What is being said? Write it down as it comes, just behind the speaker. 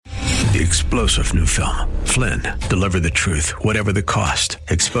The explosive new film, Flynn, deliver the truth, whatever the cost,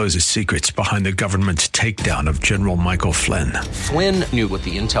 exposes secrets behind the government's takedown of General Michael Flynn. Flynn knew what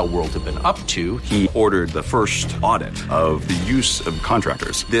the intel world had been up to. He ordered the first audit of the use of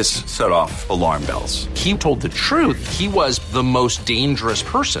contractors. This set off alarm bells. He told the truth. He was the most dangerous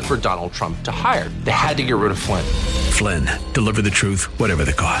person for Donald Trump to hire. They had to get rid of Flynn. Flynn, deliver the truth, whatever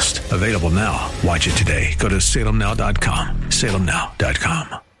the cost. Available now. Watch it today. Go to salemnow.com.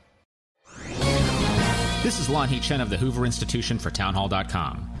 salemnow.com. This is Lanhee Chen of the Hoover Institution for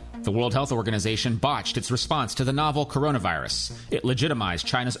Townhall.com. The World Health Organization botched its response to the novel coronavirus. It legitimized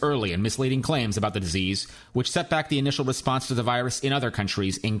China's early and misleading claims about the disease, which set back the initial response to the virus in other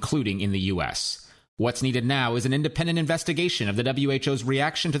countries, including in the U.S. What's needed now is an independent investigation of the WHO's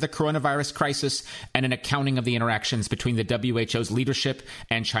reaction to the coronavirus crisis and an accounting of the interactions between the WHO's leadership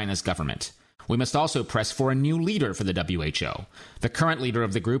and China's government. We must also press for a new leader for the WHO. The current leader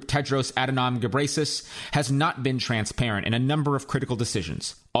of the group, Tedros Adhanom Ghebreyesus, has not been transparent in a number of critical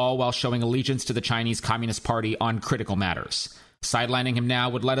decisions, all while showing allegiance to the Chinese Communist Party on critical matters. Sidelining him now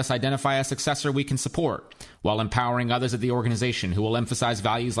would let us identify a successor we can support, while empowering others at the organization who will emphasize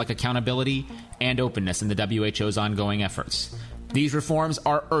values like accountability and openness in the WHO's ongoing efforts. These reforms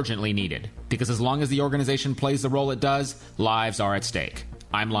are urgently needed, because as long as the organization plays the role it does, lives are at stake.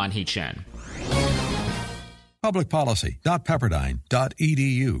 I'm Lanhee Chen.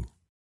 Publicpolicy.pepperdine.edu